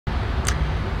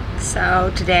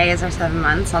So today is our 7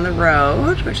 months on the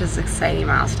road, which is an exciting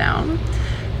milestone.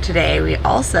 Today we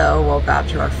also woke up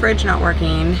to our fridge not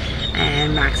working,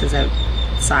 and Max is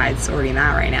outside sorting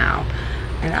that right now.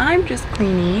 And I'm just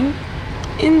cleaning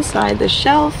inside the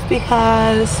shelf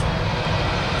because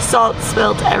salt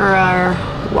spilt everywhere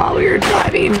while we were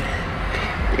driving.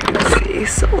 You can see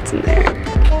salt in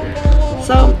there.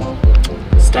 So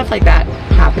stuff like that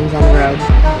happens on the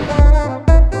road.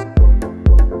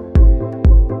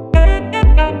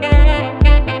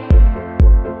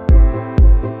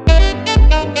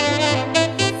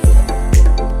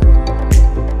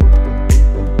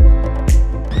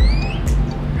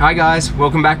 Hi guys,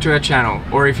 welcome back to our channel.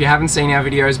 Or if you haven't seen our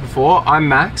videos before, I'm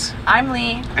Max. I'm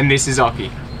Lee. And this is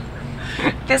Occy.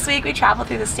 This week we traveled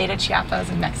through the state of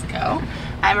Chiapas in Mexico,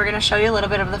 and we're going to show you a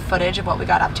little bit of the footage of what we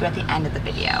got up to at the end of the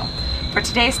video. For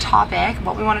today's topic,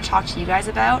 what we want to talk to you guys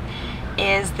about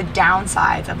is the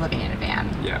downsides of living in a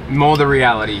van. Yeah, more the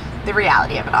reality. The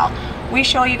reality of it all. We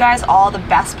show you guys all the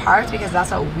best parts because that's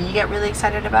what we get really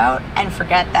excited about, and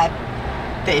forget that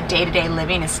the day-to-day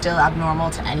living is still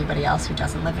abnormal to anybody else who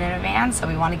doesn't live in a van, so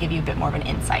we want to give you a bit more of an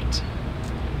insight.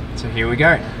 So here we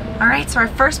go. Alright, so our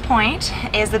first point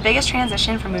is the biggest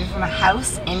transition from moving from a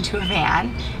house into a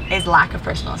van is lack of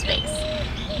personal space.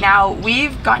 Now,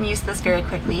 we've gotten used to this very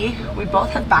quickly. We both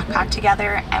have backpacked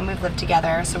together and we've lived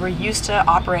together, so we're used to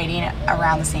operating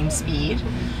around the same speed.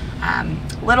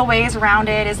 Little ways around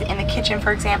it is in the kitchen,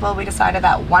 for example, we decided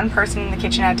that one person in the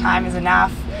kitchen at a time is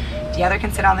enough. The other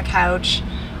can sit on the couch.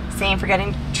 Same for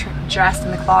getting dressed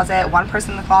in the closet. One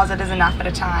person in the closet is enough at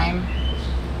a time.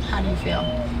 How do you feel?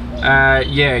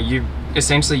 Yeah, you're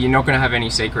not going to have any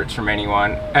secrets from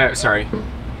anyone.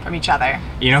 From each other.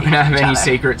 You're not going to have any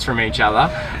secrets from each other.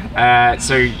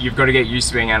 So you've got to get used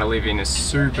to being able to live in a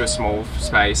super small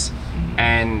space.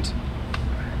 And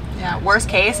yeah, worst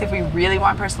case, if we really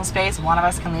want personal space, one of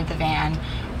us can leave the van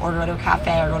or go to a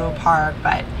cafe or go to a park,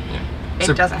 but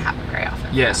it doesn't happen very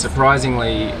often. Yeah,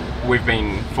 surprisingly, we've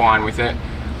been fine with it.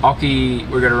 Occy,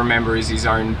 we've got to remember, is his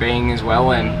own being as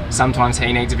well, and sometimes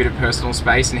he needs a bit of personal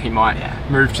space, and he might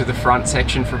move to the front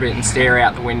section for a bit and stare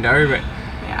out the window. But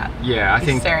yeah,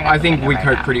 I think we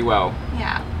cope pretty well.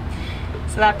 Yeah.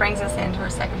 So that brings us into our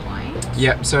second point.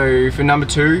 Yep. So for number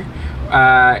 2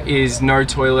 is no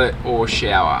toilet or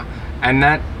shower, and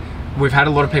that we've had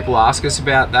a lot of people ask us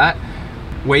about that.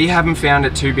 We haven't found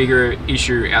it too big an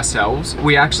issue ourselves.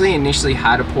 We actually initially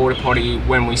had a porta potty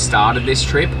when we started this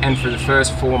trip, and for the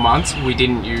first 4 months we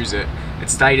didn't use it. It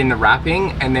stayed in the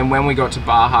wrapping, and then when we got to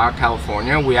Baja,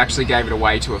 California, we actually gave it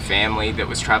away to a family that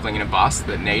was traveling in a bus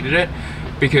that needed it,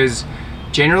 because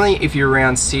generally if you're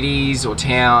around cities or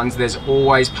towns, there's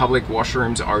always public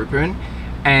washrooms open,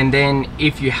 and then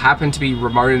if you happen to be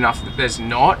remote enough that there's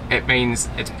not, it means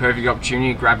it's a perfect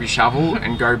opportunity to grab your shovel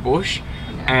and go bush.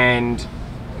 And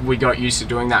we got used to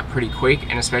doing that pretty quick,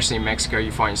 and especially in Mexico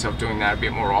you find yourself doing that a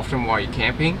bit more often while you're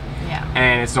camping.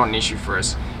 And it's not an issue for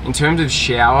us. In terms of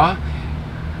shower,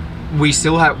 we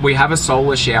have a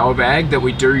solar shower bag that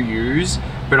we do use,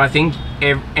 but I think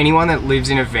anyone that lives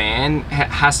in a van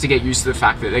has to get used to the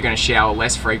fact that they're going to shower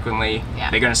less frequently.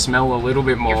 They're going to smell a little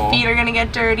bit more. Your feet are going to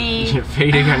get dirty. Your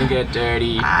feet are going to get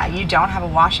dirty. You don't have a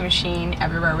washing machine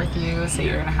everywhere with you, so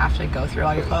you're going to have to go through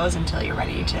all your clothes until you're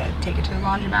ready to take it to the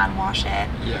laundromat and wash it.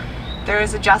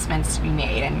 There's adjustments to be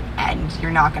made, and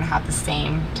you're not going to have the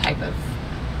same type of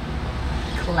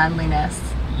cleanliness.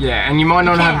 Yeah, and you might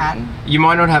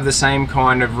not have the same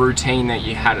kind of routine that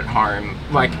you had at home.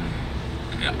 Like,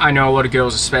 I know a lot of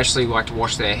girls especially like to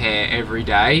wash their hair every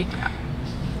day.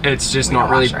 It's just not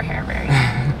really. Wash our hair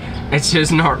very. It's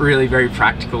just not really very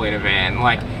practical in a van.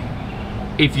 Like,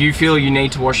 if you feel you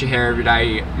need to wash your hair every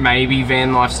day, maybe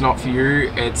van life's not for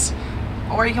you.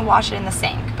 Or you can wash it in the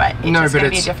sink, but it's just going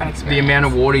to be a different experience. The amount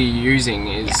of water you're using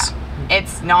is.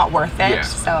 It's not worth it,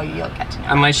 so you'll get to know.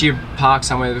 Unless you park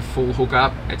somewhere with a full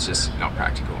hookup, it's just not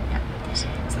practical.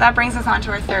 So that brings us on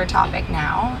to our third topic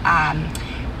now.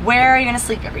 Where are you going to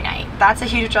sleep every night? That's a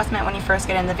huge adjustment when you first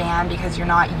get in the van because you're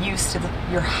not used to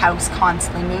your house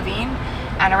constantly moving.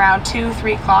 And around 2,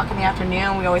 3 o'clock in the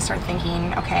afternoon, we always start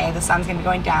thinking, okay, the sun's going to be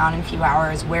going down in a few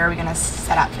hours. Where are we going to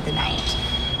set up for the night?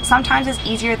 Sometimes it's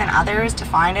easier than others to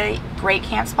find a great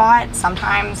camp spot.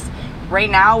 Sometimes,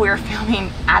 right now, we're filming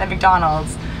at a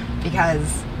McDonald's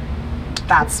because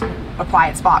that's a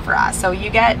quiet spot for us. So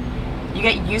you get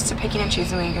used to picking and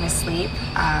choosing where you're going to sleep.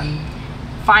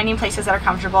 Finding places that are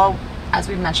comfortable. As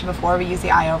we've mentioned before, we use the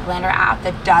iOverlander app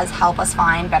that does help us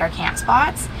find better camp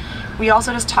spots. We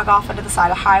also just tug off into the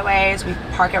side of highways. We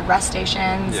park at rest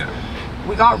stations.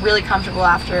 We got really comfortable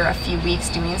after a few weeks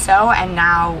doing so, and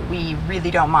now we really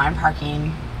don't mind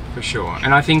parking For sure.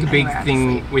 And I think a big anywhere to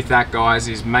thing sleep. with that, guys,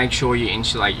 is make sure you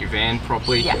insulate your van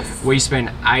properly. Yes. We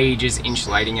spend ages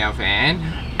insulating our van,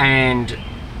 and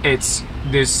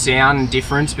the sound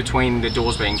difference between the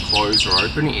doors being closed or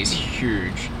open is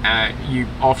huge. You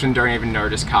often don't even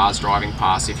notice cars driving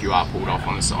past if you are pulled off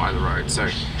on the side of the road. So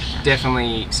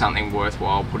definitely something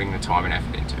worthwhile putting the time and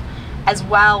effort into. As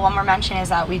well, one more mention is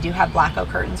that we do have blackout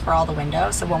curtains for all the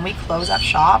windows, so when we close up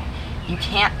shop, you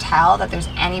can't tell that there's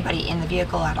anybody in the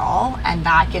vehicle at all, and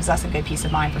that gives us a good peace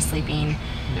of mind for sleeping.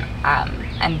 Yeah.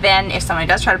 And then if somebody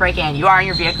does try to break in, you are in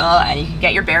your vehicle and you can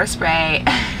get your bear spray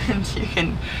and you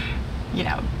can, you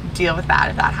know, deal with that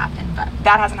if that happened. But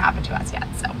that hasn't happened to us yet,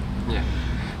 so. Yeah.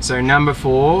 So number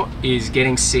 4 is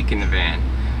getting sick in the van.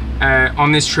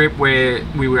 On this trip, where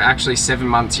we were actually 7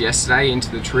 months yesterday into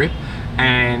the trip,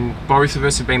 and both of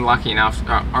us have been lucky enough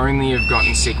to only have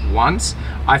gotten sick once.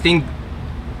 I think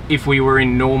if we were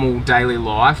in normal daily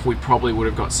life, we probably would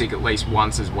have got sick at least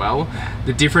once as well.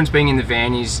 The difference being in the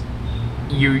van is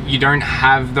you don't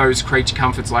have those creature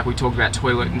comforts like we talked about,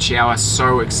 toilet and shower,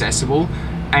 so accessible.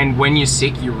 And when you're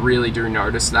sick, you really do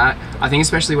notice that. I think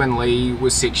especially when Lee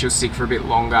was sick, she was sick for a bit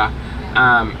longer.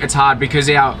 It's hard because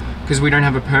we don't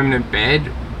have a permanent bed.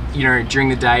 You know, during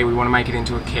the day we want to make it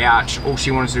into a couch. All she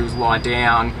wanted to do was lie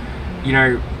down. You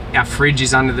know, our fridge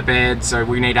is under the bed, so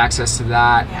we need access to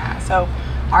that. Yeah, so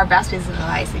our best piece of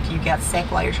advice, if you get sick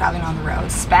while you're traveling on the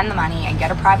road, spend the money and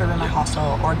get a private room at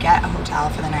hostel or get a hotel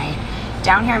for the night.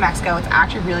 Down here in Mexico, it's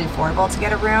actually really affordable to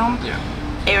get a room. Yeah.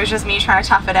 It was just me trying to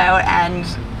tough it out, and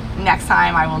next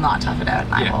time I will not tough it out.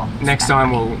 Next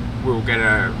time we'll get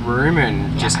a room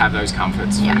and just have those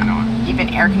comforts for the night. Even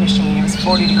air conditioning. It was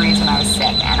 40 degrees when I was sick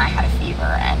and I had a fever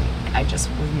and I just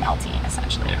was melting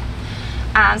essentially.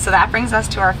 Yeah. So that brings us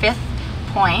to our 5th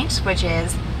point, which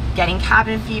is getting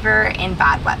cabin fever in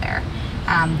bad weather.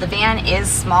 The van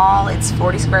is small, it's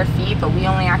 40 square feet, but we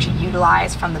only actually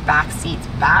utilize from the back seats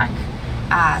back.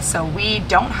 So we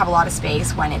don't have a lot of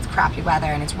space when it's crappy weather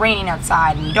and it's raining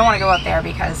outside and you don't want to go out there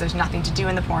because there's nothing to do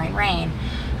in the pouring rain.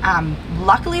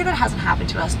 Luckily that hasn't happened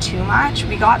to us too much.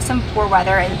 We got some poor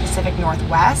weather in the Pacific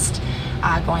Northwest,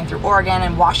 going through Oregon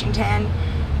and Washington.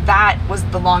 That was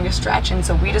the longest stretch, and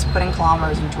so we just put in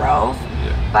kilometers and drove.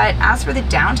 Yeah. But as for the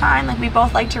downtime, like, we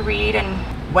both like to read, and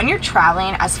when you're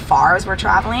traveling as far as we're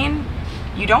traveling,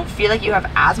 you don't feel like you have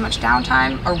as much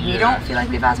downtime, or we don't feel like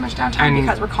we have as much downtime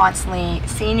because we're constantly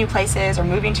seeing new places or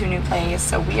moving to a new place,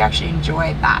 so we actually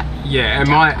enjoy that. Yeah,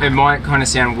 it might kind of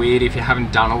sound weird if you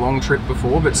haven't done a long trip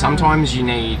before, but sometimes you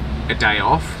need a day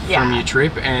off from your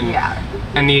trip,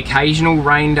 and the occasional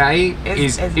rain day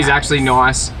is actually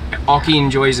nice. Occy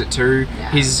enjoys it too.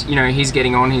 Yeah. He's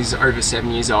getting on, he's over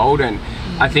 7 years old, and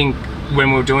I think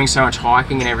when we were doing so much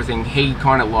hiking and everything, he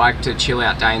kind of liked to chill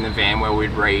out day in the van where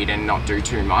we'd read and not do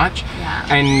too much.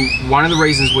 Yeah. And one of the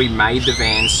reasons we made the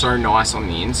van so nice on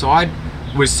the inside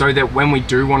was so that when we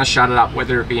do want to shut it up,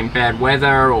 whether it be in bad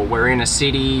weather or we're in a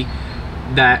city,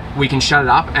 that we can shut it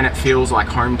up and it feels like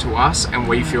home to us and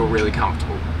we feel really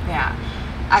comfortable. Yeah.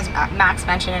 As Max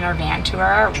mentioned in our van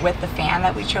tour, with the fan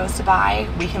that we chose to buy,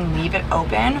 we can leave it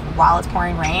open while it's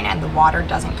pouring rain and the water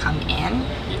doesn't come in.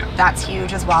 Yeah. That's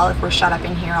huge as well if we're shut up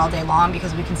in here all day long,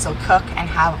 because we can still cook and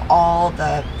have all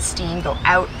the steam go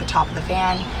out the top of the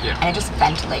fan, and it just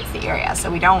ventilates the area.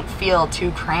 So we don't feel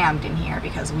too crammed in here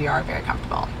because we are very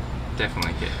comfortable.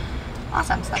 Definitely, yeah.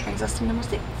 Awesome, so that brings us to number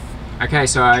 6. Okay,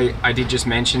 so I did just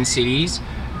mention cities.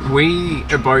 We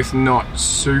are both not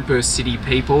super city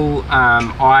people.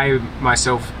 I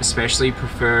myself especially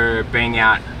prefer being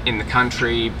out in the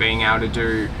country, being able to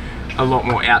do a lot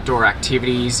more outdoor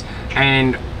activities,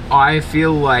 and I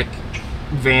feel like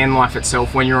van life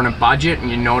itself, when you're on a budget and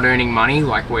you're not earning money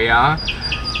like we are,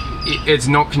 it's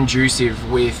not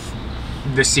conducive with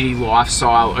the city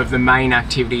lifestyle of the main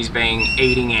activities being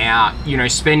eating out,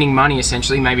 spending money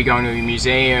essentially, maybe going to a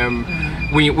museum.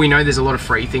 We know there's a lot of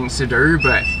free things to do,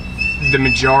 but the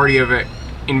majority of it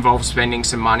involves spending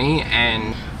some money.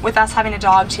 And with us having a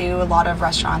dog too, a lot of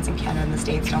restaurants in Canada and the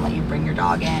States don't let you bring your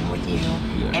dog in with you.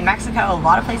 Yeah. In Mexico, a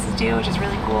lot of places do, which is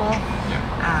really cool.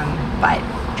 Yeah. But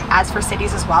as for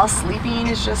cities as well, sleeping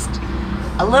is just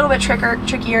a little bit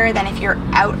trickier than if you're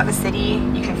out of a city.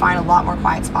 You can find a lot more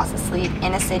quiet spots to sleep.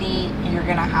 In a city, you're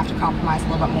gonna have to compromise a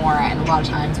little bit more, and a lot of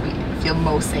times we feel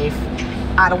most safe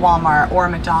at a Walmart or a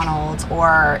McDonald's,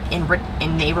 or in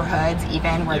neighborhoods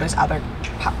even where there's other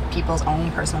people's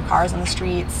own personal cars on the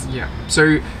streets. Yeah.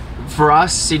 So for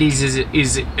us, cities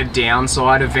is a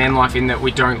downside of van life in that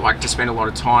we don't like to spend a lot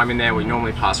of time in there. We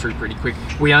normally pass through pretty quick.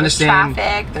 We understand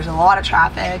there's a lot of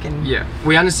traffic, and yeah,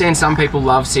 we understand some people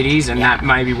love cities, and that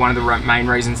may be one of the main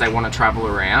reasons they want to travel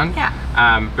around.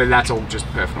 But that's all just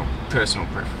personal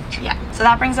preference. Yeah. So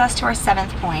that brings us to our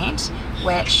 7th point,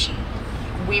 which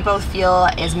we both feel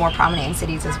is more prominent in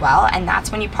cities as well, and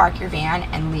that's when you park your van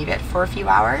and leave it for a few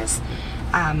hours.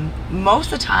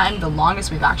 Most of the time, the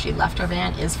longest we've actually left our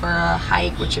van is for a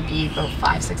hike, which would be about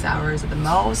 5-6 hours at the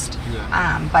most.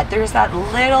 But there's that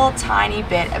little tiny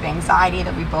bit of anxiety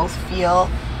that we both feel,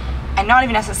 and not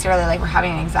even necessarily like we're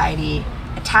having an anxiety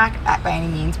attack by any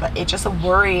means, but it's just a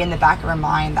worry in the back of our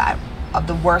mind that of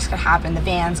the worst could happen. The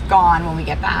van's gone when we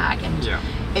get back, and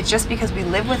it's just because we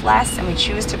live with less and we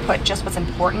choose to put just what's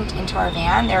important into our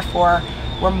van. Therefore,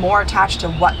 we're more attached to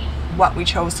what we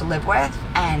chose to live with,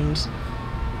 and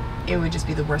it would just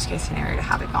be the worst case scenario to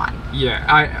have it gone.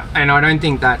 I don't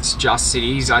think that's just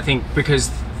cities. I think because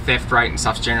theft rate and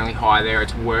stuff's generally high there,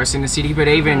 it's worse in the city. But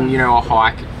even you know, a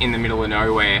hike in the middle of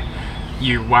nowhere,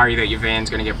 you worry that your van's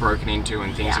going to get broken into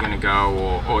and things are going to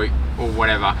go or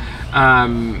whatever.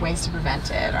 Ways to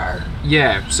prevent it are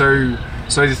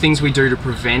so the things we do to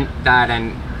prevent that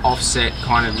and offset,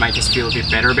 kind of make us feel a bit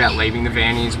better about leaving the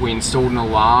van, is we installed an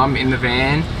alarm in the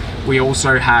van. We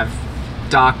also have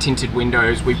dark tinted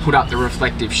windows. We put up the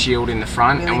reflective shield in the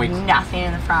front, and we nothing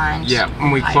in the front.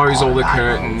 And we close all the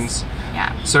curtains.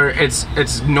 So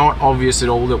it's not obvious at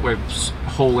all that we're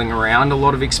hauling around a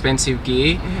lot of expensive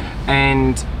gear.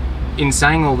 And in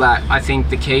saying all that, I think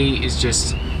the key is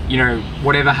just, you know,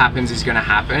 whatever happens is going to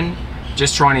happen.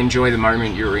 Just try and enjoy the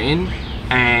moment you're in.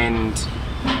 And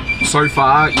so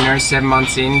far, you know, 7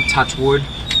 months in, touch wood,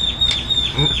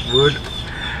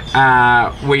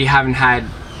 we haven't had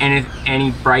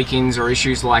any break-ins or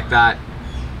issues like that.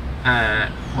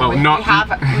 We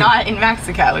have not in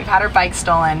Mexico. We've had our bike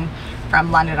stolen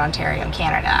from London, Ontario, in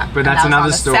Canada. But that's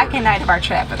another story. The second night of our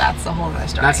trip, but that's a whole other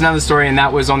story. That's another story, and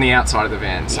that was on the outside of the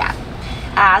van. So.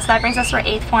 So that brings us to our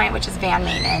 8th point, which is van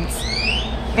maintenance.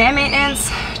 Van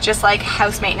maintenance, just like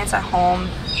house maintenance at home,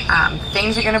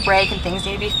 things are going to break and things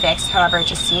need to be fixed. However, it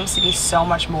just seems to be so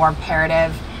much more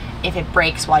imperative if it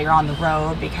breaks while you're on the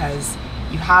road, because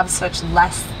you have such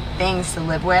less things to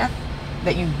live with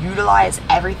that you utilize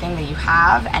everything that you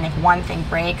have, and if one thing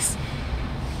breaks,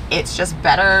 it's just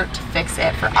better to fix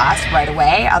it for us right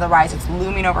away. Otherwise, it's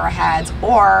looming over our heads,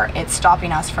 or it's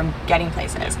stopping us from getting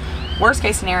places. Worst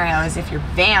case scenario is if your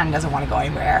van doesn't want to go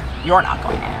anywhere, you're not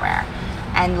going anywhere.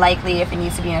 And likely if it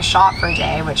needs to be in a shop for a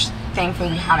day, which thankfully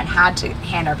we haven't had to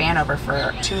hand our van over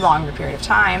for too long of a period of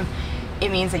time, it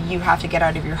means that you have to get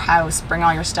out of your house, bring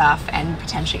all your stuff, and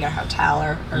potentially get a hotel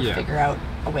or figure out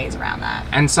ways around that.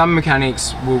 And some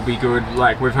mechanics will be good.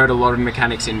 Like, we've heard a lot of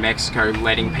mechanics in Mexico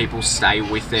letting people stay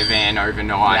with their van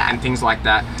overnight and things like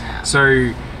that.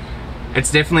 So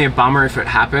it's definitely a bummer if it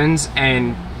happens,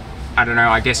 and I don't know,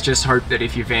 I guess just hope that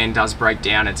if your van does break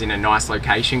down, it's in a nice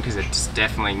location, because it's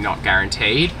definitely not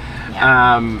guaranteed.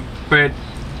 But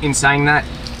in saying that,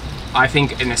 I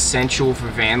think an essential for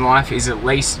van life is, at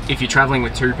least if you're traveling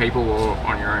with 2 people or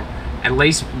on your own, at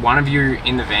least one of you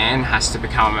in the van has to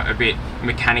become a bit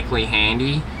mechanically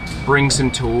handy. Bring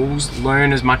some tools,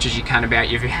 learn as much as you can about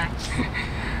your van.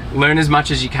 Learn as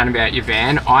much as you can about your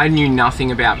van. I knew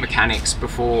nothing about mechanics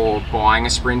before buying a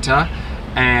Sprinter,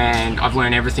 and I've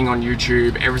learned everything on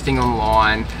YouTube, everything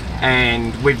online,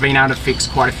 and we've been able to fix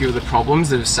quite a few of the problems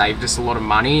that have saved us a lot of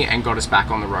money and got us back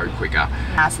on the road quicker.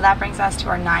 So that brings us to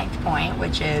our 9th point,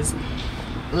 which is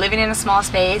living in a small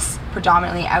space,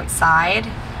 predominantly outside.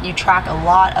 You track a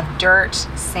lot of dirt,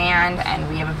 sand, and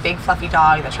we have a big fluffy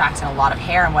dog that tracks in a lot of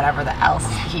hair and whatever else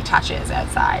he touches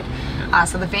outside.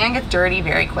 So the van gets dirty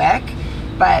very quick,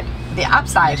 but the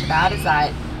upside to that is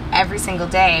that every single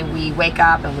day we wake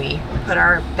up and we put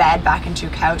our bed back into a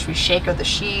couch, we shake out the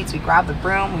sheets, we grab the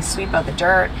broom, we sweep out the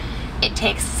dirt. It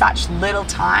takes such little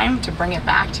time to bring it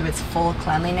back to its full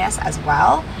cleanliness as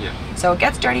well. So it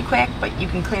gets dirty quick, but you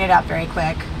can clean it up very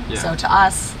quick. So to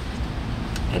us,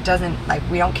 it doesn't, like,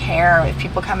 we don't care if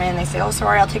people come in and they say, oh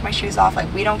sorry, I'll take my shoes off.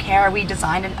 Like, we don't care. We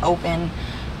designed an open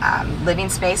living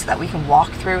space so that we can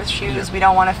walk through with shoes. We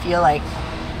don't want to feel like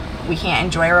we can't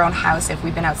enjoy our own house if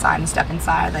we've been outside and step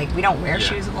inside. Like, we don't wear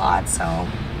shoes a lot, so.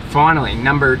 Finally,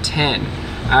 number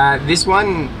 10. This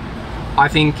one, I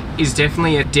think, is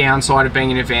definitely a downside of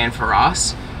being in a van for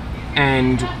us,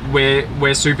 and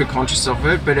we're super conscious of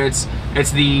it, but it's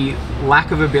the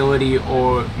lack of ability,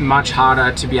 or much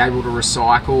harder to be able to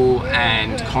recycle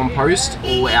and compost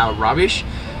all our rubbish.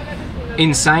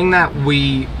 In saying that,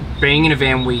 being in a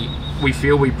van, we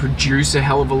feel we produce a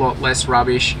hell of a lot less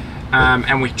rubbish,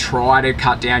 and we try to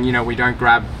cut down, you know, we don't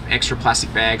grab extra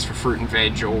plastic bags for fruit and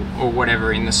veg or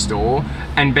whatever in the store,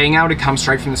 and being able to come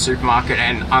straight from the supermarket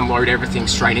and unload everything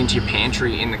straight into your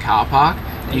pantry in the car park,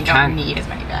 you don't need as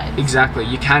many bags. Exactly,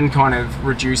 you can kind of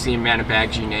reduce the amount of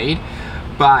bags you need.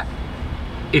 But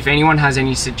if anyone has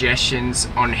any suggestions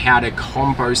on how to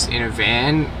compost in a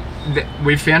van,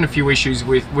 we've found a few issues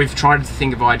with, we've tried to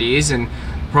think of ideas, and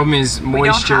the problem is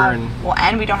moisture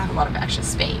and we don't have a lot of extra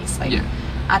space. Like,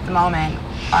 at the moment,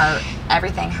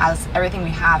 everything we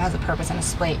have has a purpose and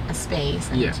a space.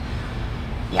 And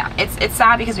yeah, it's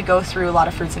sad because we go through a lot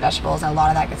of fruits and vegetables, and a lot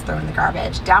of that gets thrown in the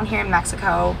garbage. Down here in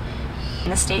Mexico,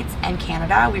 in the States and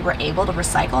Canada, we were able to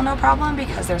recycle no problem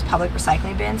because there's public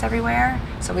recycling bins everywhere.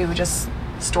 So we would just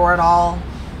store it all,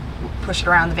 push it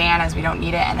around the van as we don't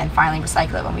need it, and then finally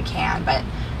recycle it when we can. But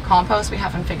compost, we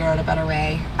haven't figured out a better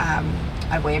way,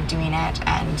 a way of doing it.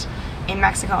 And in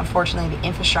Mexico, unfortunately, the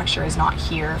infrastructure is not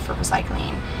here for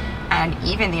recycling, and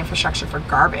even the infrastructure for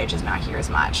garbage is not here as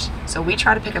much. So we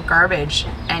try to pick up garbage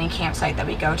any campsite that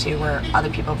we go to where other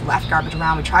people have left garbage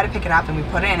around. We try to pick it up and we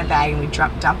put it in a bag and we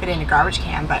dump it in a garbage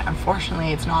can, but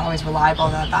unfortunately it's not always reliable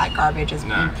that garbage is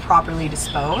being properly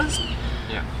disposed.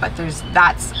 But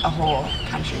that's a whole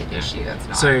country issue. That's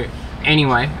not. So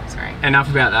anyway, enough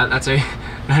about that.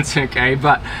 That's okay.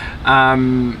 But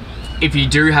if you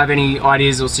do have any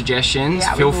ideas or suggestions,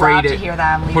 feel free to hear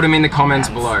them. Put them in the comments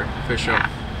below, for sure.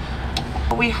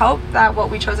 We hope that what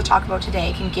we chose to talk about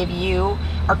today can give you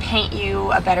or paint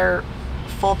you a better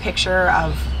full picture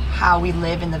of how we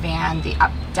live in the van, the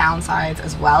downsides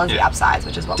as well as the upsides,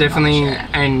 which is what definitely we want to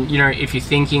share. And you know, if you're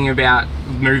thinking about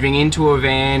moving into a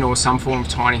van or some form of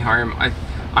tiny home,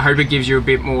 I hope it gives you a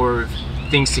bit more of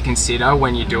things to consider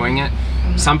when you're doing it.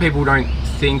 Some people don't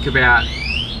think about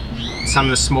some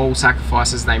of the small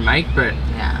sacrifices they make, but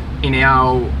in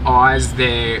our eyes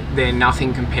they're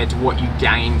nothing compared to what you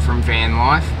gain from van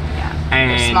life.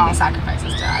 And they're small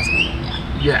sacrifices to us.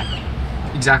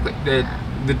 Exactly.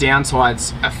 The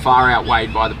downsides are far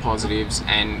outweighed by the positives,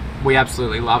 and we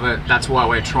absolutely love it. That's why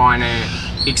we're trying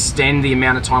to extend the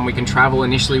amount of time we can travel.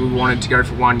 Initially we wanted to go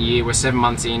for 1 year. We're 7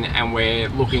 months in, and we're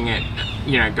looking at,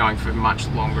 you know, going for much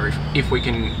longer if we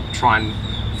can try and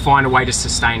find a way to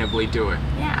sustainably do it.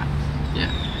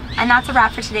 And that's a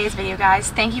wrap for today's video,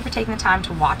 guys. Thank you for taking the time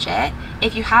to watch it.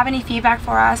 If you have any feedback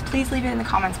for us, please leave it in the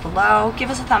comments below. Give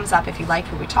us a thumbs up if you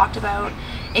liked what we talked about.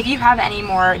 If you have any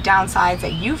more downsides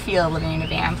that you feel living in a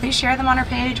van, please share them on our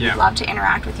page. We'd love to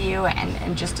interact with you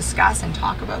and just discuss and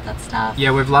talk about that stuff.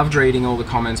 We've loved reading all the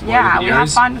comments below the videos. We have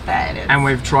fun with it. And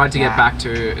we've tried to get back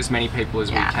to as many people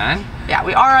as we can.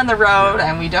 We are on the road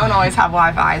and we don't always have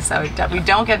Wi-Fi, so we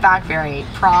don't get back very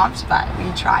prompt, but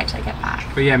we try to get back.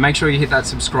 But make sure you hit that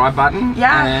subscribe button.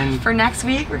 And for next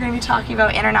week, we're going to be talking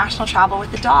about international travel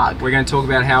with the dog. We're going to talk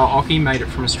about how Occy made it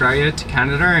from Australia to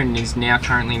Canada and is now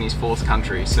currently in his 4th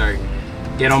country. So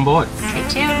get on board. Stay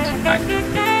tuned.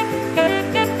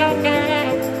 Bye.